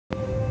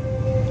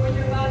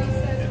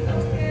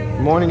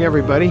Morning,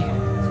 everybody.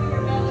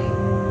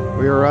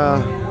 We're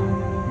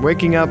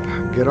waking up,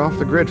 Get Off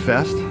the Grid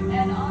Fest,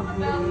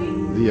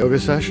 the yoga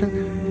session,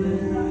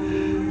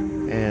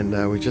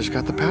 and we just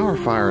got the power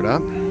fired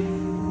up.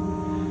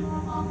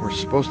 We're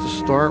supposed to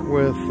start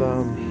with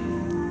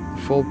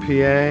full PA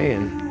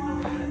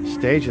and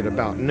stage at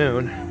about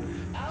noon.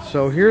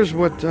 So here's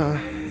what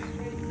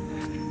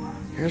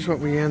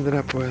we ended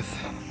up with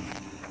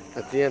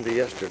at the end of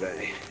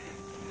yesterday.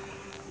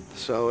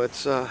 So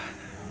it's we're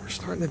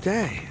starting the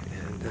day,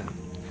 and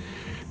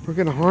we're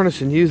going to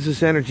harness and use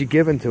this energy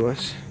given to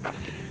us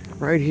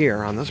right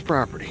here on this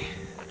property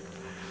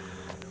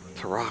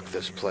to rock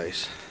this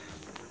place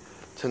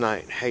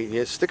tonight. Hey,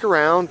 yeah, stick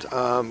around.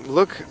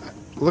 Look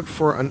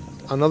for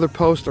another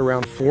post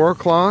around 4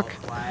 o'clock.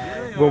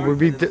 We'll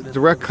be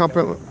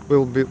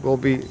we'll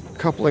be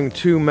coupling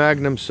 2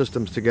 Magnum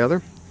systems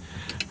together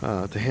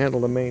to handle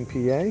the main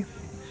PA,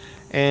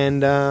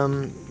 and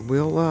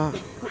we'll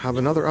have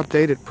another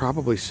update at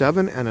probably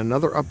 7 and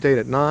another update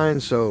at 9.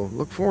 So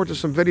look forward to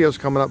some videos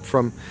coming up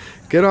from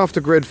Get Off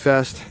the Grid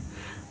Fest.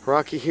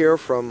 Rocky here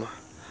from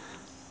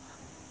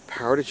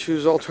Power to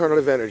Choose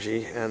Alternative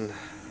Energy and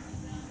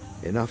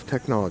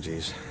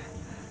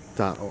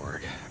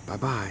EnoughTechnologies.org.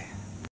 Bye-bye.